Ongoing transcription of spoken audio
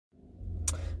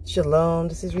Shalom,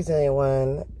 this is Resilient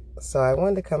One. So I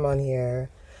wanted to come on here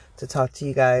to talk to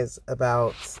you guys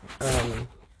about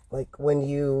like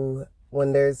when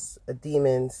there's a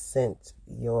demon sent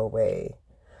your way.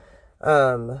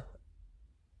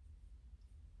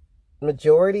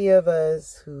 Majority of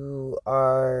us who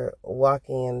are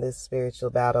walking in this spiritual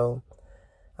battle,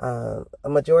 a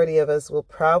majority of us will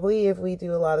probably, if we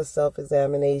do a lot of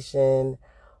self-examination,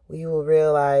 we will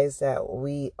realize that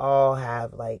we all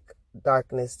have like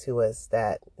darkness to us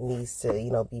that needs to,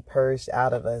 be purged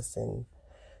out of us. And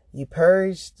you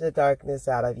purge the darkness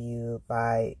out of you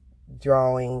by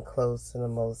drawing close to the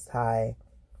Most High,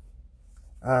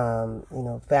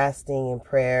 fasting and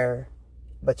prayer.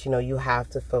 But, you have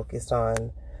to focus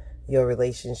on your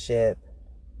relationship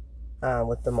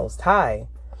with the Most High.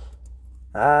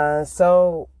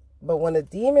 But when a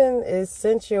demon is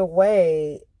sent your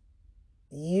way,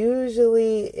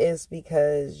 usually it's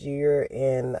because you're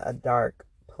in a dark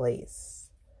place.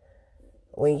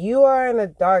 When you are in a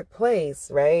dark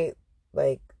place, right?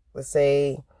 Like, let's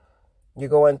say you're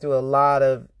going through a lot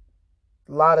of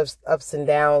ups and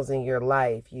downs in your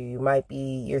life.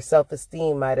 Your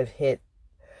self-esteem might have hit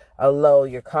a low,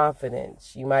 your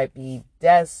confidence. You might be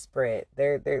desperate.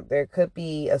 There could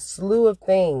be a slew of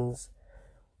things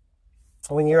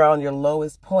when you're on your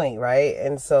lowest point, right?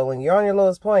 And so when you're on your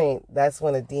lowest point, that's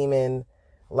when a demon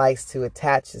likes to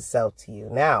attach itself to you.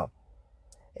 Now,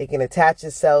 it can attach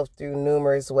itself through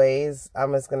numerous ways.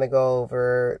 I'm just going to go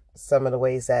over some of the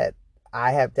ways that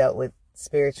I have dealt with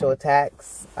spiritual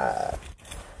attacks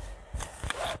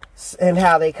and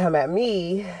how they come at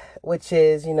me, which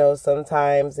is,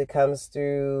 sometimes it comes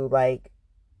through like,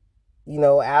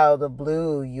 out of the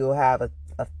blue, you'll have a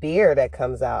fear that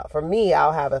comes out. For me,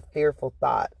 I'll have a fearful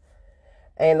thought.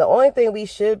 And the only thing we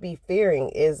should be fearing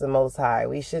is the Most High.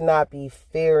 We should not be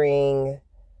fearing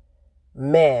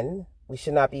men. We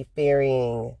should not be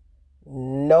fearing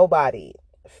nobody.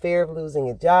 Fear of losing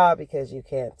a job because you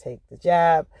can't take the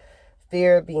jab.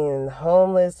 Fear of being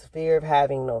homeless. Fear of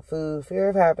having no food. Fear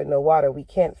of having no water. We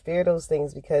can't fear those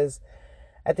things because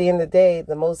at the end of the day,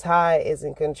 the Most High is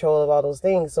in control of all those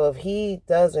things. So if He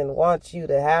doesn't want you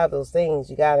to have those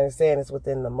things, you got to understand it's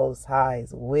within the Most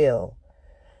High's will.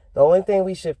 The only thing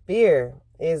we should fear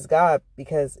is God,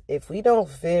 because if we don't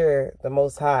fear the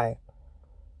Most High,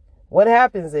 what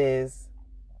happens is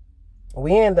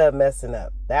we end up messing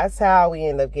up. That's how we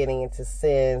end up getting into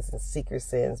sins and secret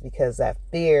sins, because that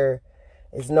fear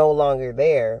is no longer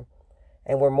there.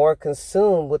 And we're more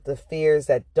consumed with the fears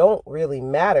that don't really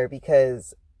matter,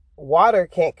 because water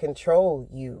can't control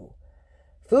you.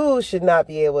 Food should not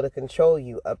be able to control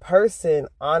you. A person,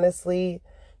 honestly,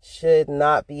 should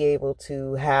not be able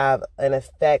to have an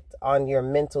effect on your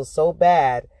mental so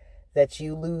bad that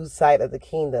you lose sight of the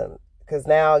kingdom. Because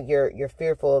now you're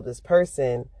fearful of this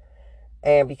person.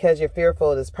 And because you're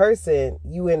fearful of this person,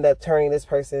 you end up turning this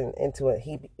person into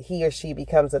he or she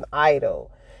becomes an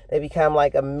idol. They become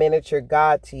like a miniature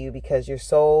God to you because you're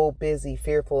so busy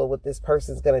fearful of what this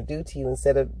person's going to do to you,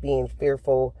 instead of being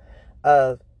fearful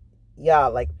of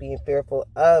like being fearful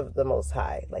of the Most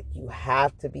High. Like, you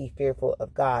have to be fearful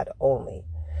of God only.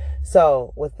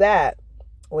 So with that,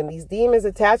 when these demons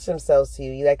attach themselves to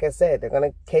you, like I said, they're going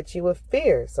to catch you with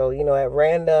fear. So, at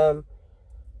random,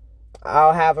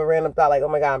 I'll have a random thought like, oh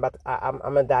my God, I'm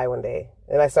going to die one day.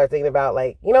 And I start thinking about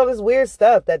like, this weird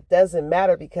stuff that doesn't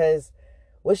matter, because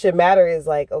what should matter is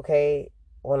like, okay,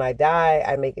 when I die,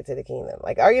 I make it to the kingdom.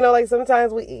 Like, or, like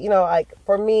sometimes we, like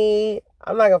for me,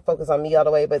 I'm not going to focus on me all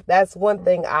the way, but that's one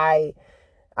thing I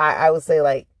would say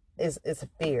like is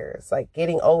fear. It's like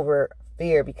getting over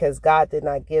fear, because God did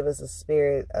not give us a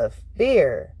spirit of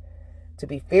fear to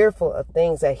be fearful of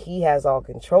things that He has all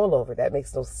control over. That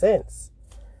makes no sense.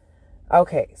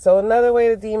 Okay, so another way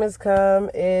the demons come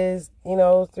is,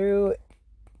 through,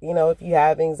 if you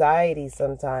have anxiety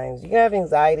sometimes. You can have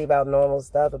anxiety about normal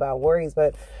stuff, about worries,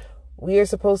 but we are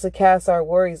supposed to cast our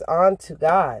worries onto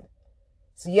God.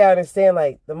 So you gotta understand,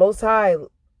 like, the Most High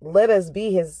let us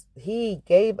be He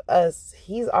gave us,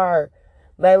 He's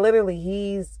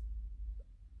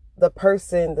the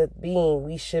person, the being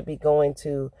we should be going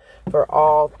to for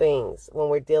all things when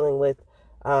we're dealing with,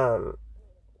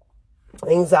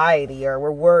 anxiety or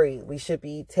we're worried. We should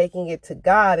be taking it to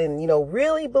God and,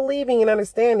 really believing and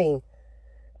understanding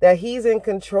that He's in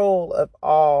control of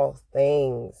all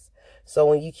things. So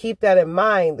when you keep that in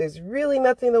mind, there's really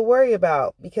nothing to worry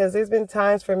about, because there's been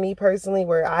times for me personally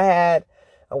where I had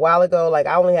a while ago, like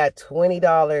I only had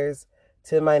 $20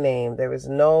 to my name. There was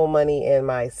no money in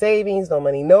my savings, no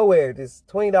money nowhere, just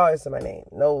 $20 to my name.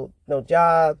 No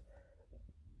job,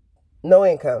 no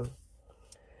income.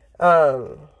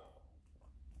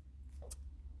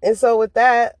 And so with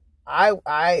that,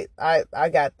 I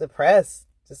got depressed,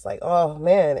 just like, oh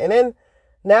man. And then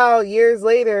now years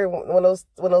later, when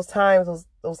those times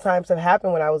have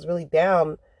happened when I was really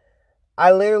down,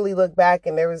 I literally look back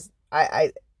and there was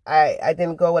I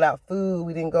didn't go without food,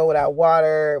 we didn't go without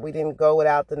water, we didn't go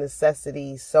without the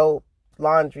necessities, soap,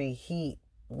 laundry, heat.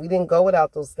 We didn't go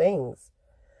without those things.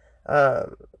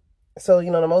 So,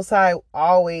 the Most High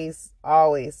always,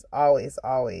 always, always,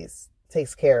 always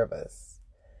takes care of us.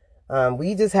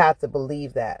 We just have to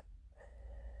believe that.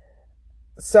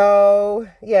 So,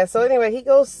 yeah. So anyway, he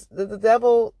goes, the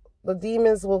devil, the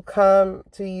demons will come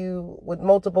to you with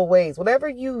multiple ways. Whatever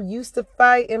you used to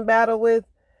fight and battle with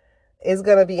is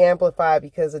going to be amplified,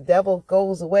 because the devil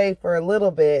goes away for a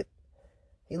little bit.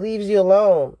 He leaves you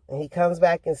alone and he comes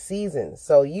back in seasons.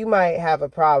 So you might have a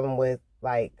problem with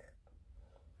like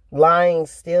lying,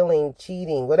 stealing,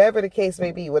 cheating, whatever the case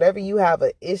may be, whatever you have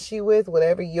an issue with,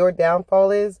 whatever your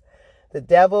downfall is, the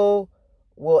devil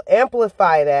will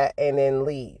amplify that and then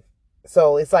leave.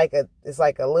 So it's like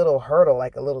a little hurdle,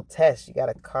 like a little test. You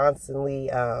gotta constantly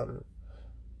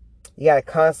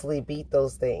beat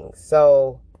those things.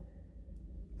 So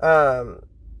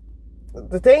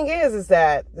the thing is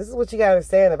that this is what you gotta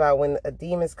understand about when a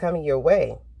demon's coming your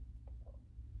way.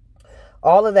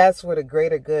 All of that's for the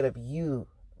greater good of you,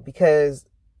 because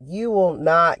you will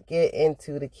not get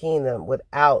into the kingdom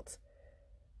without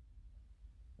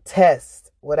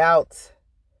tests, without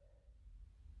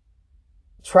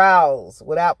trials,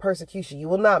 without persecution. You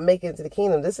will not make it into the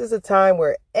kingdom. This is a time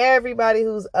where everybody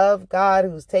who's of God,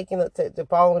 who's taking to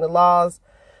following the laws,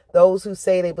 those who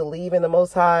say they believe in the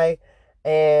Most High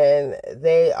and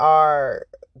they are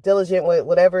diligent with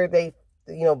whatever they,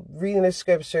 reading the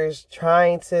scriptures,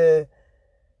 trying to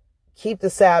keep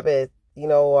the Sabbath,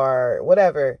 or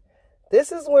whatever.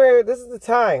 This is the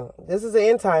time. This is the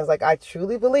end times. Like, I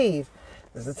truly believe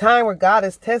this is a time where God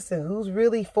is testing who's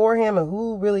really for him and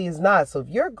who really is not. So if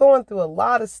you're going through a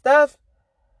lot of stuff,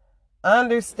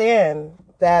 understand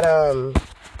that,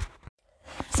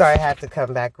 sorry, I had to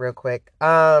come back real quick.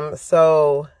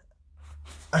 So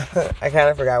I kind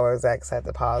of forgot where I was at because I had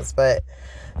to pause, but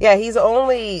yeah, he's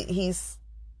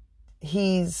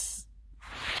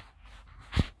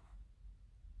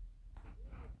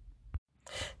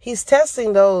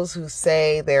testing those who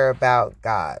say they're about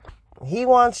God. He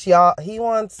wants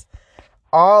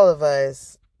all of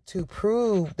us to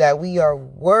prove that we are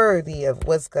worthy of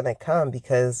what's going to come,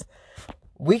 because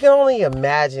we can only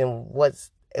imagine what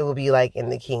it will be like in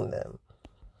the kingdom.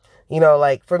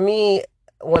 Like for me,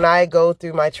 when I go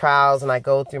through my trials and I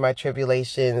go through my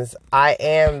tribulations, I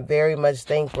am very much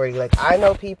thankworthy. Like, I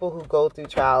know people who go through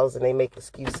trials and they make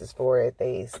excuses for it.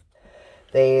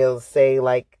 They'll say,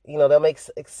 like, they'll make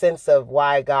sense of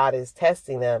why God is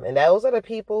testing them. And those are the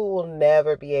people who will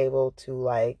never be able to,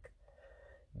 like,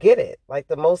 get it. Like,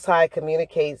 the Most High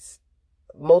communicates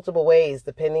multiple ways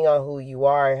depending on who you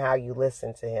are and how you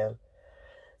listen to him.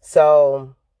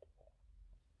 So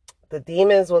the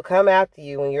demons will come after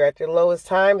you when you're at your lowest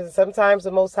times, and sometimes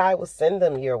the Most High will send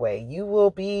them your way. You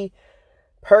will be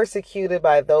persecuted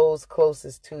by those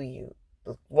closest to you.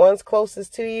 The ones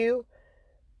closest to you,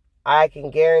 I can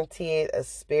guarantee it, a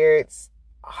spirit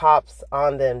hops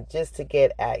on them just to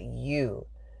get at you.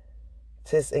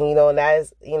 And that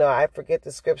is, I forget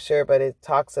the scripture, but it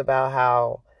talks about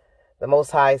how the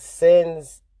Most High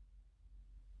sends,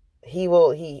 he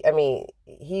controls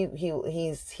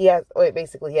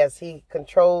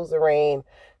the rain,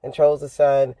 controls the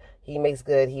sun, he makes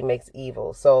good, he makes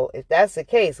evil. So if that's the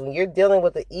case, when you're dealing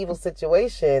with an evil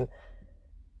situation,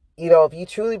 if you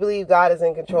truly believe God is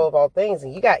in control of all things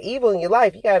and you got evil in your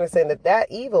life, you got to understand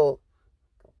that evil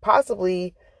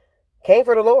possibly came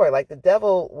from the Lord. Like, the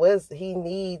devil he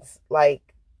needs like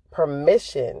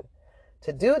permission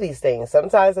to do these things.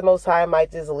 Sometimes the Most High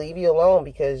might just leave you alone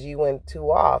because you went too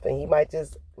off, and he might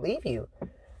just leave you.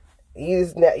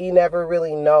 You never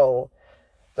really know.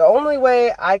 The only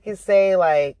way I can say,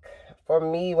 like, for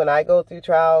me, when I go through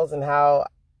trials and how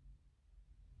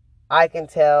I can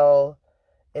tell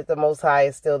if the Most High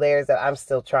is still there, is that I'm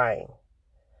still trying,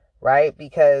 right?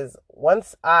 Because if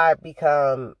I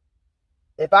become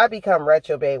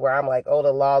retrobate, where I'm like, oh,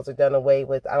 the laws are done away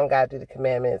with, I don't got to do the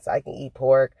commandments, I can eat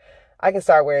pork, I can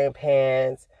start wearing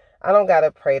pants, I don't got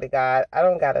to pray to God, I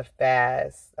don't got to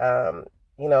fast, I'm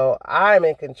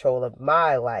in control of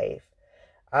my life.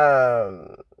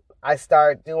 I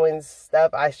start doing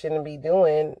stuff I shouldn't be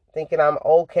doing, thinking I'm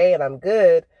okay and I'm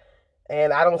good,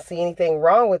 and I don't see anything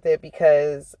wrong with it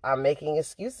because I'm making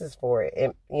excuses for it.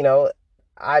 And,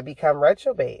 I become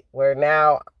retrobate, where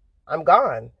now I'm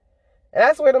gone. And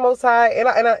that's where the Most High, and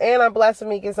I'm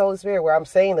blaspheming against the Holy Spirit, where I'm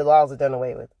saying the laws are done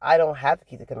away with. I don't have to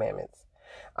keep the commandments.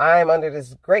 I'm under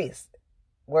this grace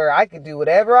where I could do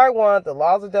whatever I want. The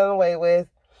laws are done away with.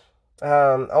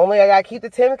 Only I gotta keep the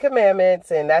 10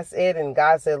 commandments, and that's it. And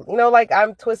God said, like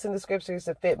I'm twisting the scriptures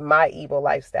to fit my evil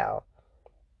lifestyle.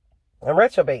 I'm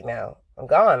reprobate now. I'm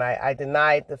gone. I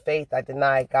denied the faith. I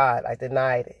denied God. I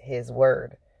denied his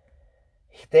word.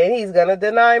 Then he's going to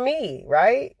deny me,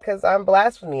 right? Because I'm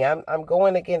blasphemy. I'm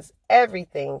going against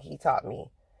everything he taught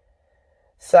me.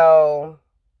 So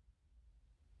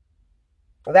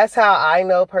that's how I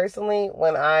know personally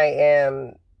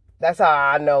that's how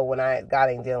I know when God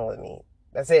ain't dealing with me.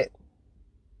 That's it.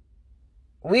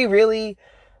 I'm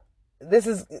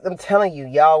telling you,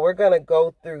 y'all, we're going to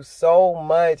go through so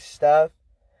much stuff.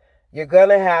 You're going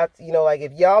to have to, like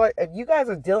if you guys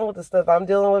are dealing with the stuff I'm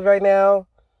dealing with right now,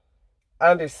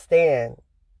 understand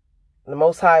the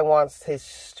Most High wants his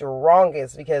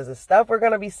strongest, because the stuff we're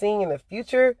going to be seeing in the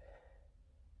future,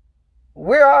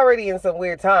 we're already in some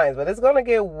weird times, but it's going to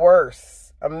get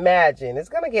worse. Imagine, it's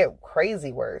going to get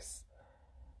crazy worse.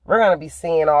 We're going to be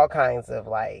seeing all kinds of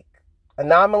like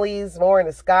anomalies more in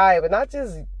the sky, but not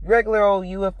just regular old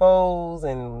UFOs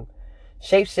and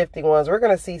shape-shifting ones. We're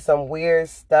going to see some weird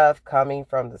stuff coming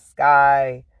from the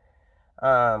sky.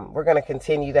 We're going to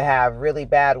continue to have really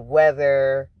bad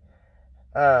weather.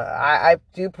 I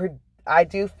do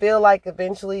feel like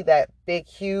eventually that big,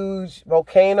 huge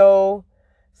volcano,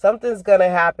 something's going to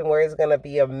happen where it's going to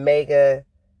be a mega,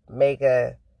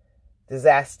 mega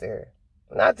disaster.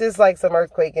 Not just like some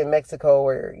earthquake in Mexico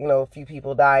where, a few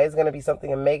people die. It's going to be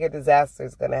a mega disaster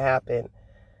is going to happen.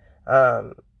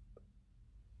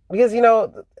 Because,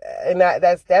 and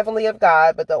that's definitely of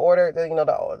God, but the order, the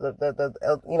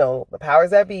powers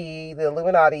that be, the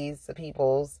Illuminatis, the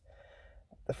peoples,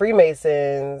 the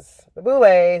Freemasons, the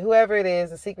Boule, whoever it is,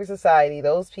 the secret society,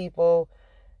 those people,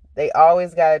 they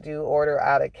always got to do order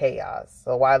out of chaos.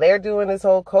 So while they're doing this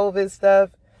whole COVID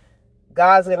stuff,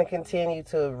 God's going to continue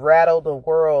to rattle the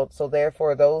world. So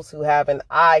therefore, those who have an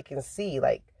eye can see.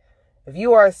 Like, if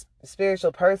you are a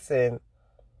spiritual person,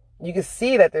 you can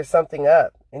see that there's something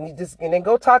up. And then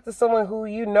go talk to someone who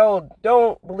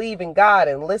don't believe in God,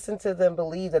 and listen to them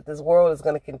believe that this world is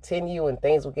going to continue and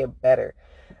things will get better.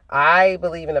 I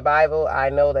believe in the Bible. I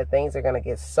know that things are going to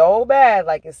get so bad,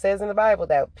 like it says in the Bible,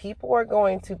 that people are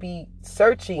going to be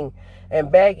searching and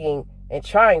begging and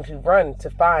trying to run to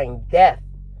find death.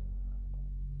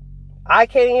 I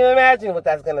can't even imagine what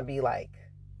that's going to be like.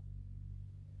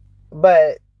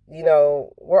 But,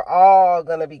 we're all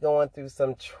going to be going through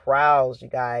some trials, you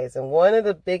guys. And one of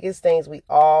the biggest things we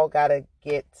all got to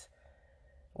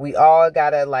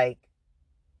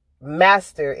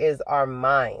master is our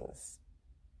minds.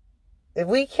 If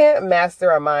we can't master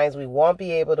our minds, we won't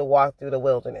be able to walk through the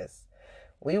wilderness.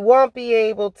 We won't be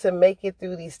able to make it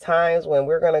through these times when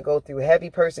we're going to go through heavy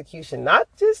persecution, not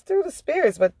just through the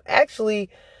spirits, but actually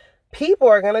people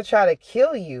are going to try to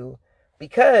kill you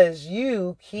because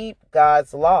you keep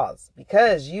God's laws,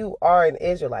 because you are an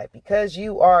Israelite, because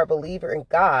you are a believer in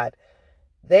God.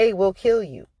 They will kill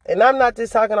you. And I'm not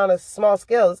just talking on a small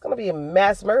scale. It's going to be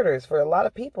mass murders for a lot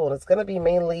of people, and it's going to be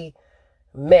mainly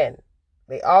men.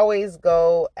 They always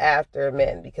go after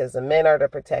men because the men are the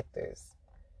protectors.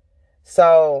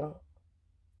 So,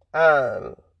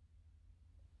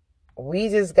 we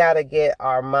just got to get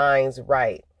our minds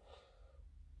right.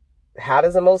 How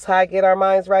does the Most High get our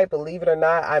minds right? Believe it or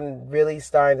not, I'm really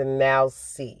starting to now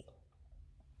see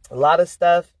a lot of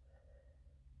stuff,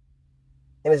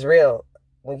 and it's real.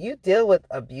 When you deal with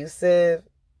abusive,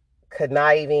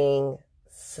 conniving,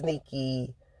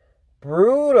 sneaky,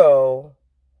 brutal,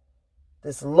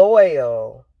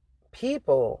 disloyal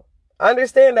people,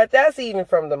 understand that that's even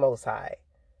from the Most High.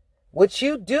 What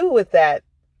you do with that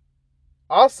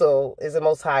also is the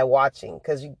Most High watching,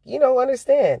 because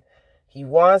understand, he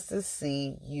wants to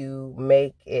see you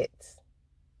make it.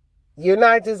 You're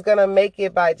not just going to make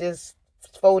it by just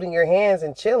folding your hands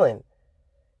and chilling.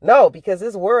 No, because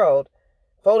this world,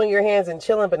 folding your hands and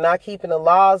chilling, but not keeping the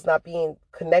laws, not being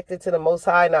connected to the Most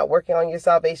High, not working on your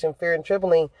salvation, fear and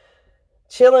trembling,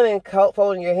 chilling and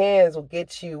folding your hands will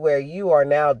get you where you are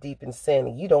now deep in sin,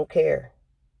 and you don't care.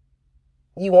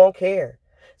 You won't care.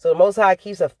 So the Most High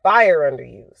keeps a fire under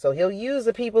you. So he'll use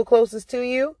the people closest to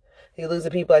you. He'll use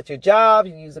the people at your job.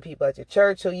 He'll use the people at your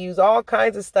church. He'll use all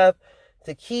kinds of stuff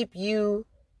to keep you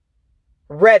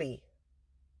ready.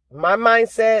 My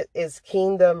mindset is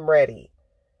kingdom ready.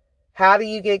 How do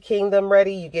you get kingdom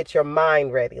ready? You get your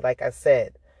mind ready. Like I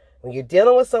said, when you're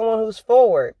dealing with someone who's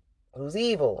forward, who's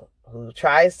evil, who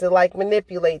tries to like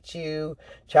manipulate you,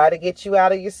 try to get you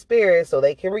out of your spirit so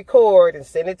they can record and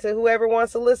send it to whoever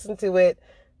wants to listen to it.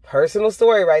 Personal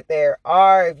story right there.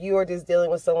 Or if you are just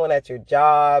dealing with someone at your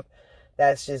job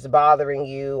that's just bothering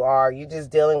you, or you just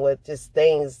dealing with just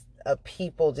things of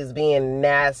people just being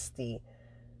nasty,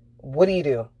 what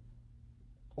do?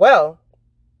 Well,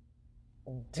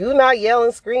 do not yell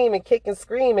and scream and kick and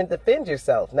scream and defend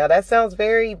yourself. Now that sounds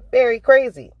very, very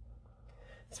crazy.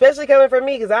 Especially coming from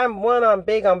me, because I'm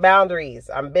big on boundaries.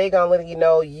 I'm big on letting you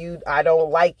know I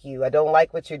don't like you. I don't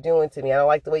like what you're doing to me. I don't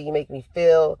like the way you make me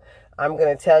feel. I'm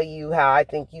going to tell you how I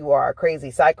think you are a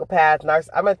crazy psychopath.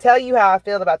 I'm going to tell you how I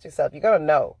feel about yourself. You're going to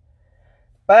know.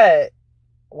 But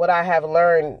what I have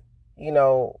learned,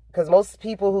 because most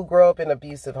people who grow up in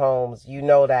abusive homes,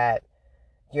 that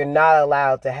you're not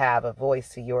allowed to have a voice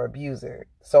to your abuser.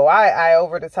 So I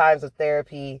over the times of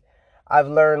therapy, I've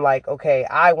learned okay,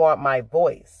 I want my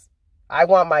voice. I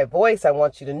want my voice. I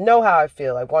want you to know how I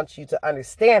feel. I want you to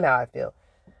understand how I feel.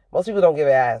 Most people don't give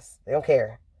an ass. They don't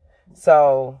care.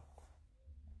 So,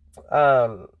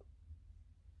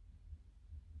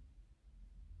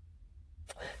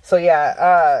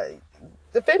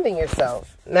 defending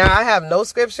yourself. Now, I have no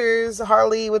scriptures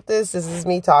hardly with this. This is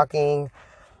me talking.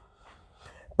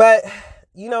 But,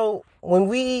 when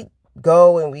we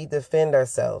go and we defend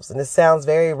ourselves, and this sounds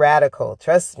very radical,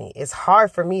 trust me, it's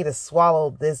hard for me to swallow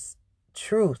this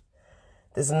truth,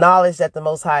 this knowledge that the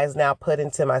Most High has now put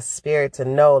into my spirit to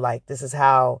know, this is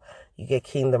how you get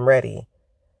kingdom ready.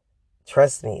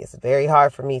 Trust me, it's very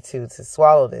hard for me to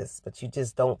swallow this, but you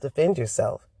just don't defend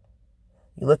yourself.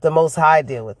 You let the Most High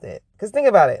deal with it. Because think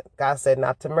about it. God said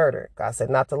not to murder. God said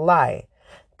not to lie.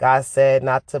 God said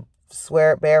not to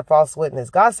bear false witness.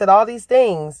 God said all these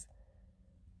things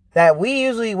that we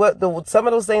usually, some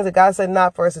of those things that God said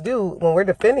not for us to do, when we're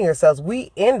defending ourselves,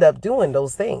 we end up doing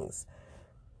those things.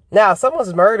 Now, if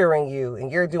someone's murdering you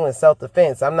and you're doing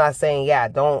self-defense, I'm not saying,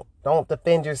 don't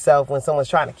defend yourself when someone's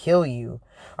trying to kill you,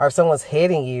 or if someone's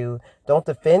hitting you, don't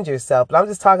defend yourself. But I'm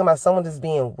just talking about someone just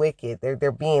being wicked.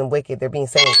 They're being wicked. They're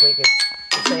saying wicked.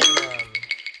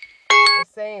 They're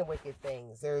saying wicked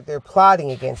things. They're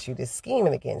plotting against you. They're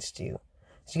scheming against you.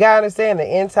 So you gotta understand, the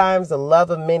end times, the love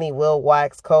of many will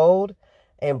wax cold,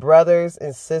 and brothers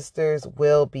and sisters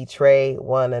will betray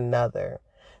one another.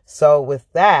 So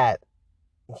with that,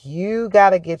 you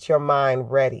gotta get your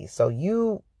mind ready, so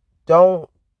you don't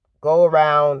go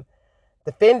around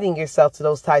defending yourself to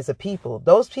those types of people.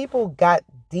 Those people got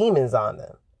demons on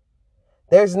them.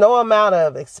 There's no amount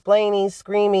of explaining,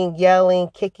 screaming, yelling,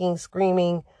 kicking,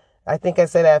 screaming. I think I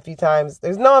said that a few times.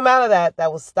 There's no amount of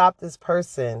that will stop this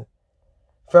person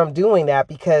from doing that,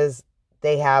 because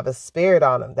they have a spirit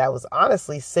on them that was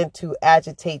honestly sent to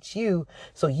agitate you,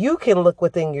 so you can look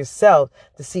within yourself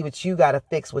to see what you got to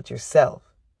fix with yourself.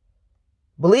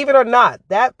 Believe it or not,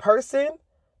 that person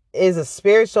is a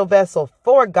spiritual vessel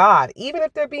for God, even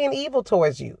if they're being evil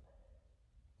towards you.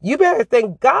 You better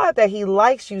thank God that He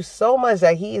likes you so much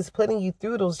that He is putting you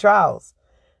through those trials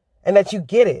and that you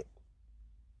get it.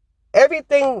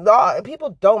 Everything,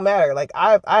 people don't matter.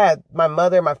 I had my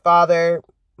mother, my father,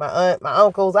 my aunt, my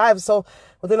uncles.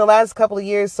 Within the last couple of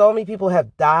years, so many people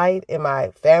have died in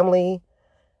my family.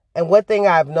 And one thing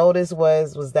I've noticed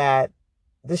was that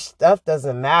this stuff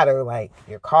doesn't matter. Like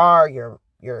your car, your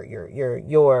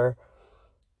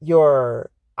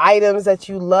items that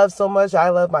you love so much. I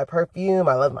love my perfume.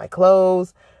 I love my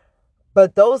clothes.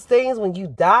 But those things, when you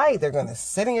die, they're going to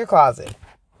sit in your closet.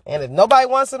 And if nobody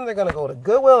wants them, they're going to go to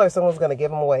Goodwill, or someone's going to give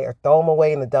them away or throw them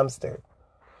away in the dumpster.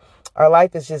 Our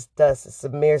life is just dust. It's a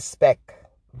mere speck.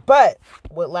 But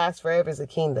what lasts forever is a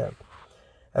kingdom.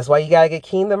 That's why you got to get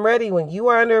kingdom ready. When you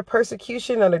are under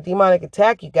persecution, under demonic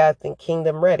attack, you got to think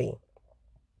kingdom ready.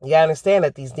 You got to understand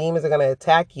that these demons are going to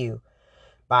attack you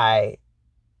by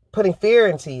putting fear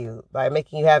into you, by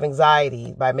making you have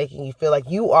anxiety, by making you feel like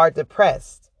you are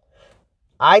depressed.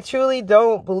 I truly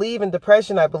don't believe in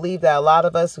depression. I believe that a lot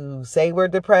of us who say we're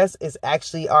depressed, is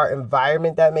actually our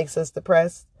environment that makes us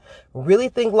depressed. Really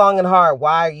think long and hard.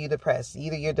 Why are you depressed?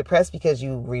 Either you're depressed because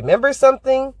you remember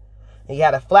something, and you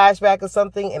had a flashback of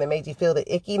something and it made you feel the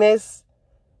ickiness.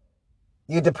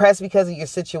 You're depressed because of your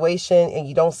situation and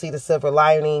you don't see the silver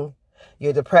lining.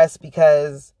 You're depressed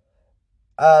because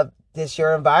of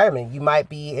your environment. You might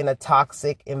be in a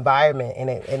toxic environment, and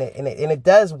it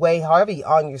does weigh heavy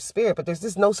on your spirit. But there's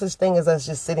just no such thing as us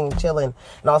just sitting and chilling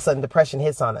and all of a sudden depression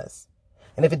hits on us.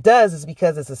 And if it does, it's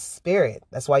because it's a spirit.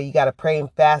 That's why you got to pray and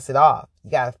fast it off.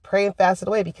 You got to pray and fast it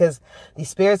away, because these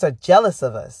spirits are jealous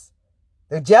of us.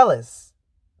 They're jealous.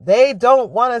 They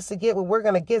don't want us to get what we're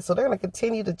going to get. So they're going to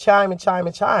continue to chime and chime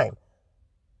and chime.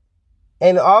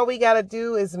 And all we got to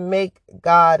do is make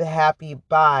God happy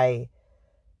by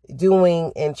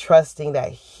doing and trusting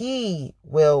that he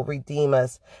will redeem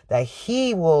us, that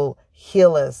he will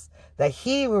heal us, that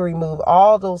he will remove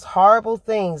all those horrible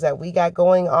things that we got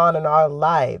going on in our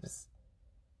lives.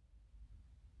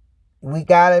 We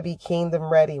got to be kingdom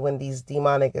ready when these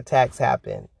demonic attacks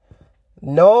happen.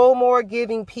 No more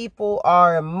giving people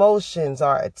our emotions,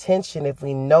 our attention, if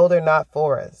we know they're not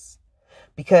for us.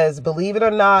 Because believe it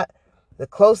or not, the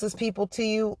closest people to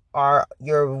you are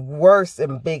your worst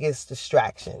and biggest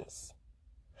distractions.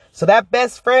 So that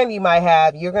best friend you might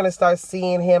have, you're going to start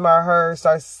seeing him or her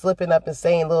start slipping up and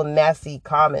saying little nasty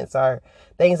comments or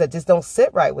things that just don't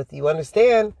sit right with you.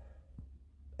 Understand?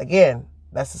 Again,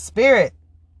 that's the spirit.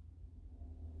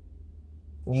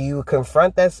 You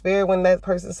confront that spirit when that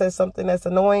person says something that's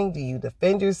annoying. Do you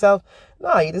defend yourself?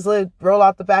 No, you just let it roll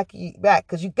out the back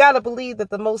because you got to believe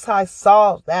that the Most High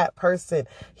saw that person.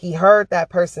 He heard that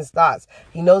person's thoughts.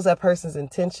 He knows that person's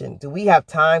intention. Do we have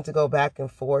time to go back and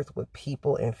forth with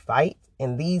people and fight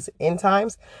in these end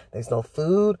times? There's no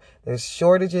food. There's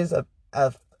shortages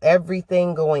of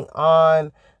everything going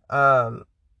on.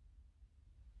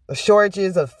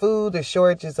 Shortages of food. There's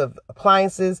shortages of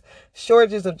appliances.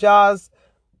 Shortages of jobs.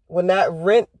 When that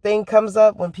rent thing comes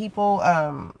up, when people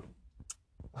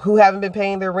who haven't been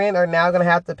paying their rent are now going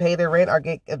to have to pay their rent or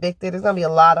get evicted, there's going to be a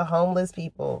lot of homeless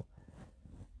people.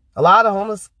 A lot of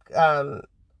homeless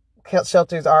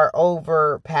shelters are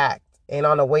overpacked and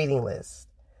on a waiting list.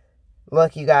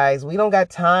 Look, you guys, we don't got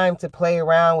time to play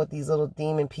around with these little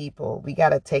demon people. We got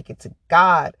to take it to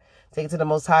God, take it to the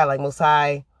Most High, like, Most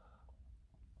High,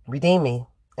 redeem me.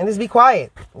 And just be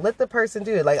quiet. Let the person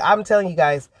do it. Like, I'm telling you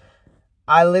guys,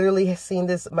 I literally have seen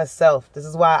this myself. This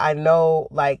is why I know,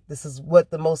 like, this is what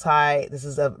the Most High, this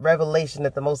is a revelation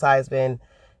that the Most High has been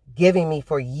giving me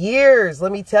for years.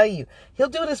 Let me tell you, he'll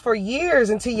do this for years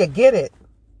until you get it.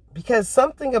 Because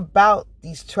something about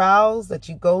these trials that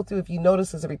you go through, if you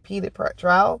notice is a repeated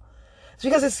trial, it's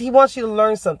because he wants you to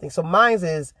learn something. So mine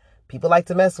is, people like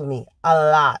to mess with me a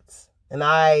lot.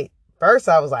 And first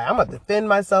I was like, I'm going to defend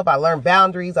myself. I learned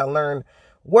boundaries. I learned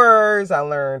words. I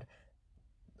learned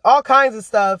all kinds of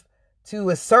stuff to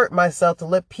assert myself, to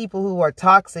let people who are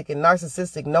toxic and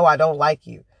narcissistic know I don't like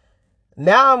you.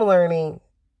 Now I'm learning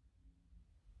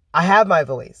I have my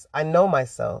voice. I know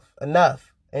myself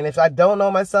enough. And if I don't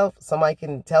know myself, somebody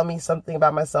can tell me something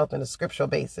about myself in a scriptural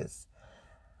basis.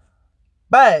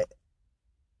 But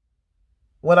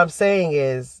what I'm saying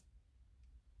is,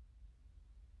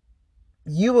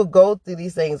 you will go through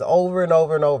these things over and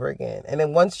over and over again. And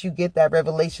then once you get that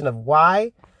revelation of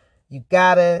why, you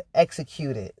gotta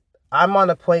execute it. I'm on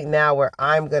a point now where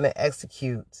I'm gonna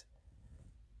execute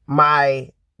my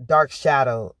dark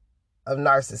shadow of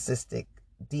narcissistic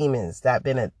demons that have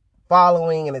been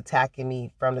following and attacking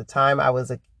me from the time I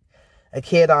was a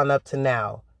kid on up to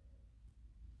now.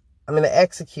 I'm gonna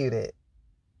execute it.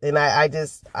 And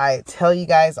I tell you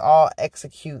guys all,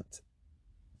 execute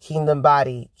kingdom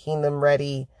body, kingdom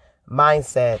ready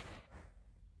mindset.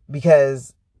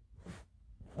 Because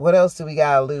what else do we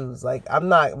gotta lose? Like, I'm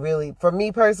not really, for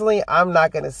me personally, I'm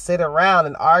not gonna sit around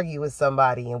and argue with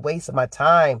somebody and waste my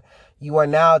time. You are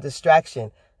now a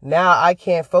distraction. Now I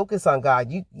can't focus on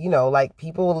God. You know, like,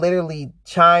 people will literally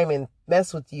chime and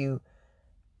mess with you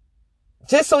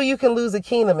just so you can lose the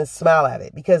kingdom and smile at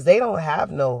it, because they don't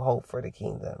have no hope for the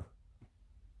kingdom.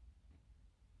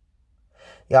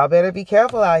 Y'all better be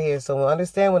careful out here. So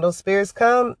understand, when those spirits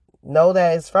come, know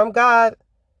that it's from God.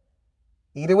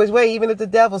 Either which way, even if the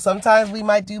devil, sometimes we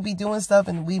might be doing stuff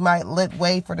and we might let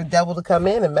way for the devil to come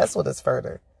in and mess with us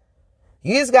further.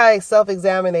 You just got to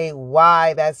self-examine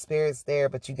why that spirit's there,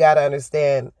 but you got to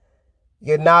understand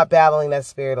you're not battling that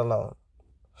spirit alone.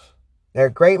 There are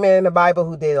great men in the Bible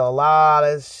who did a lot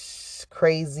of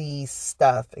crazy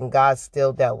stuff and God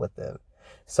still dealt with them.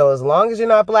 So as long as you're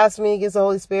not blaspheming against the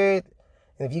Holy Spirit,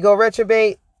 and if you go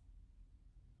retrobate,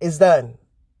 it's done.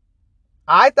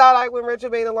 I thought I went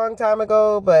retrobate a long time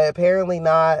ago, but apparently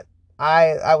not.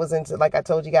 I was into, like I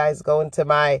told you guys, go into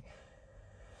my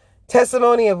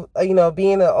testimony of,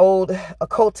 being an old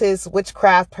occultist,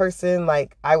 witchcraft person.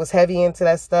 Like, I was heavy into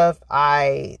that stuff.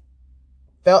 I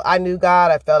felt I knew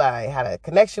God. I felt I had a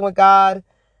connection with God.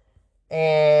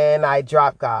 And I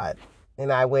dropped God.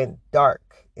 And I went dark.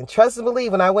 And trust and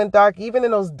believe, when I went dark, even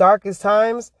in those darkest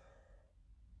times,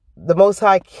 the Most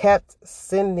High kept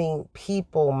sending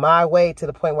people my way to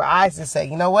the point where I just say,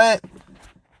 you know what?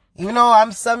 Even though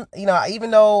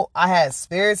even though I had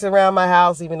spirits around my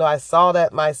house, even though I saw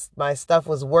that my stuff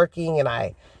was working,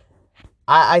 and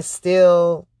I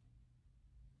still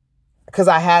because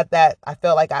I had that, I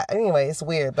felt like anyway, it's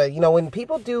weird. But, when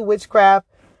people do witchcraft,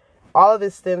 all of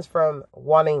this stems from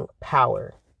wanting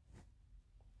power.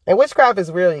 And witchcraft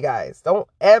is real, you guys. Don't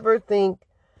ever think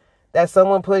that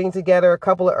someone putting together a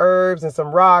couple of herbs and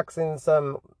some rocks and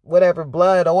some whatever,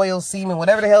 blood, oil, semen,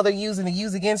 whatever the hell they're using to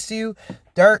use against you,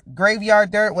 dirt,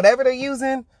 graveyard dirt, whatever they're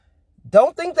using,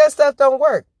 don't think that stuff don't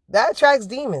work. That attracts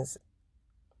demons.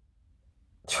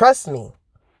 Trust me.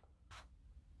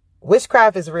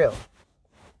 Witchcraft is real.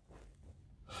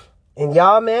 And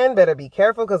y'all men better be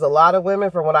careful, because a lot of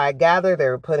women, from what I gather,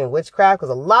 they're putting witchcraft,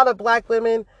 because a lot of black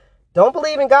women don't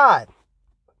believe in God.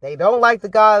 They don't like the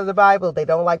God of the Bible. They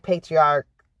don't like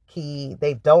patriarchy.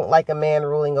 They don't like a man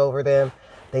ruling over them.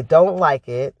 They don't like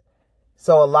it.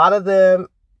 So a lot of them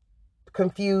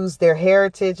confuse their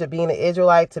heritage of being an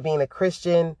Israelite to being a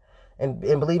Christian and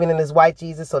believing in this white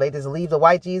Jesus. So they just leave the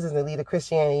white Jesus and leave the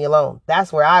Christianity alone.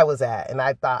 That's where I was at. And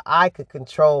I thought I could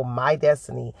control my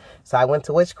destiny. So I went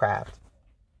to witchcraft.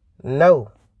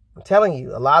 No, I'm telling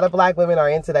you, a lot of black women are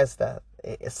into that stuff,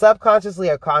 subconsciously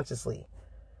or consciously.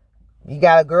 You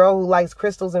got a girl who likes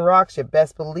crystals and rocks, you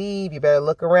best believe you better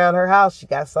look around her house. She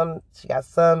got some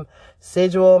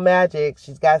sigil magic.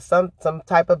 She's got some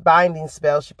type of binding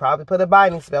spell. She probably put a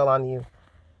binding spell on you.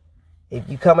 If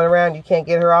you coming around, you can't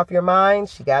get her off your mind,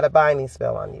 she got a binding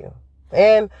spell on you.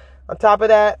 And on top of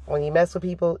that, when you mess with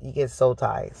people, you get soul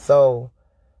ties. So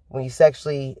when you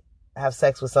sexually have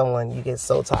sex with someone, you get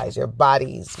soul ties. Your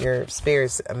bodies, your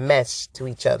spirits mesh to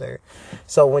each other.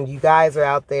 So when you guys are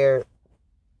out there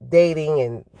dating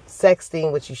and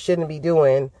sexting, which you shouldn't be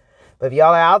doing, but if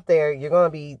y'all are out there, you're going to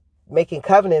be making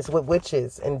covenants with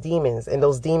witches and demons, and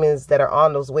those demons that are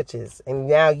on those witches. And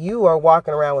now you are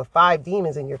walking around with 5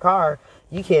 demons in your car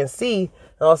you can't see, and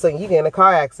all of a sudden you get in a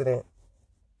car accident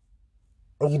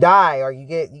and you die, or you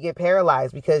get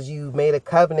paralyzed because you made a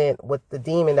covenant with the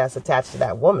demon that's attached to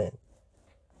that woman.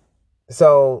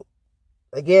 So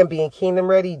again, being kingdom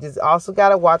ready, you just also got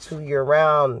to watch who you're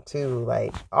around too.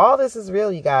 Like, all this is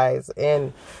real, you guys.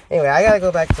 And anyway, I got to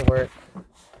go back to work.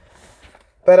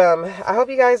 But I hope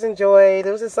you guys enjoyed.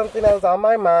 It was just something that was on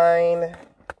my mind.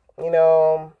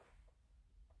 No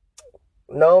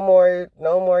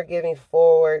more giving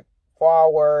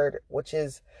forward, which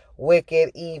is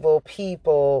wicked, evil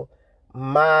people,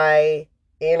 my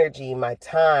energy, my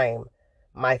time,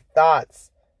 my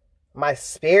thoughts, my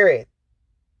spirit.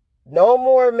 No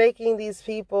more making these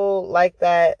people like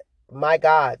that my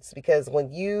gods. Because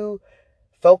when you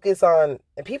focus on,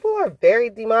 and people are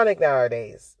very demonic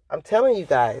nowadays. I'm telling you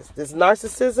guys, this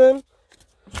narcissism,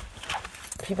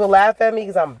 people laugh at me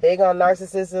because I'm big on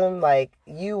narcissism. Like,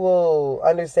 you will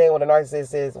understand what a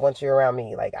narcissist is once you're around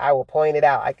me. Like, I will point it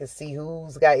out. I can see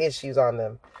who's got issues on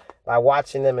them by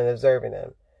watching them and observing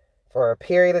them for a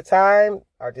period of time,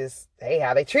 or just, hey,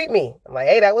 how they treat me. I'm like,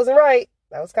 hey, that wasn't right.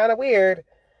 That was kind of weird.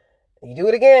 You do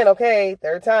it again, okay,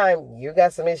 3rd time, you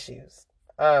got some issues.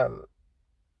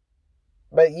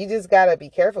 But you just gotta be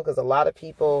careful, because a lot of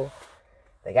people,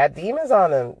 they got demons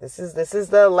on them. This is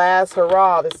the last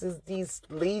hurrah. This is these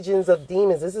legions of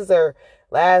demons. This is their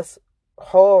last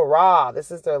hurrah.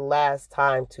 This is their last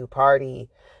time to party.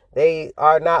 They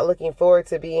are not looking forward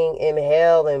to being in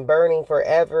hell and burning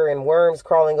forever and worms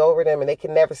crawling over them, and they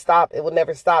can never stop. It will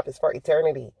never stop. It's for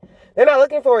eternity. They're not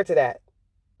looking forward to that.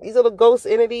 These little ghost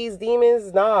entities,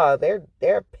 demons, nah, they're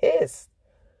pissed.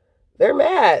 They're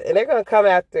mad, and they're going to come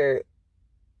after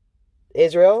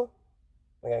Israel.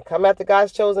 They're going to come after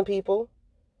God's chosen people.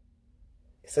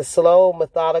 It's a slow,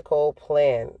 methodical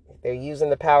plan. They're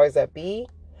using the powers that be.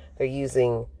 They're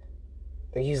using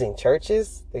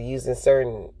churches. They're using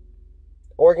certain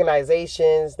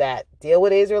organizations that deal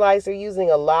with Israelites. They're using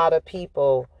a lot of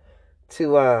people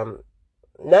to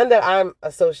none that I'm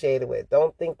associated with.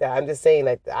 Don't think that. I'm just saying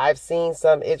that I've seen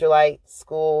some Israelite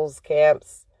schools,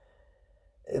 camps,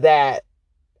 that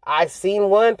I've seen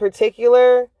one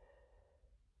particular,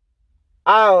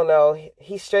 I don't know,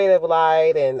 he straight up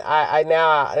lied, and I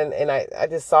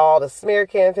just saw the smear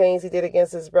campaigns he did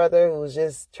against his brother, who was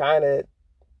just trying to.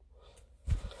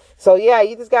 So yeah,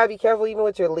 you just gotta be careful even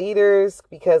with your leaders,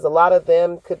 because a lot of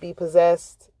them could be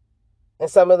possessed. And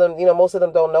some of them, most of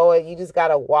them don't know it. You just got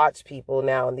to watch people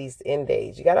now in these end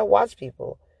days. You got to watch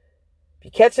people. If you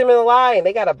catch them in a lie and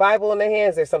they got a Bible in their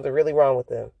hands, there's something really wrong with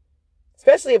them.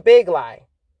 Especially a big lie.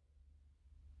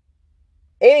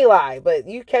 Any lie. But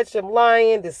you catch them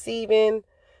lying, deceiving,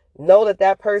 know that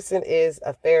that person is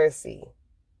a Pharisee,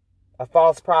 a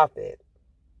false prophet.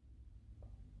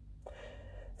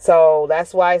 So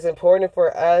that's why it's important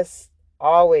for us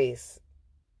always.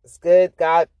 It's good.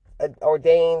 God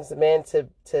ordains men to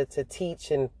teach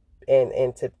and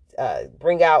to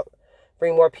bring out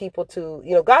bring more people to,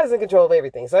 God is in control of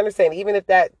everything. So understand, even if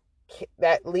that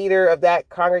leader of that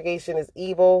congregation is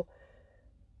evil,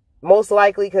 most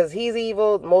likely because he's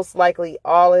evil, most likely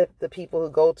all of the people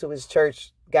who go to his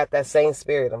church got that same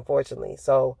spirit, unfortunately.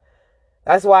 So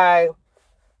that's why,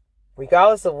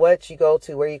 regardless of what you go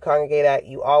to, where you congregate at,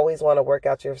 you always want to work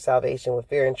out your salvation with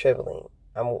fear and trembling.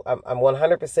 I'm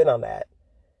 100% on that.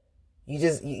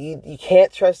 You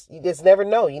can't trust. You just never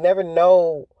know. You never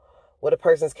know what a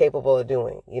person's capable of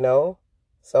doing.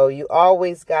 So you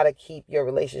always got to keep your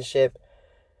relationship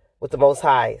with the Most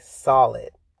High solid,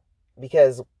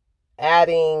 because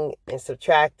adding and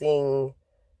subtracting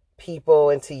people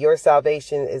into your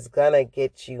salvation is gonna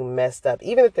get you messed up.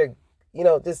 Even if they're,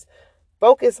 just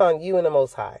focus on you and the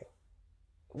Most High.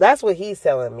 That's what he's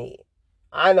telling me.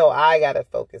 I know I gotta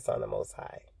focus on the Most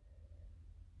High.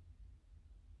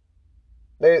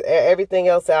 Everything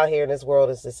else out here in this world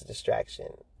is just a distraction.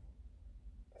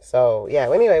 So yeah,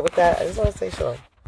 anyway, with that, I just want to say shalom.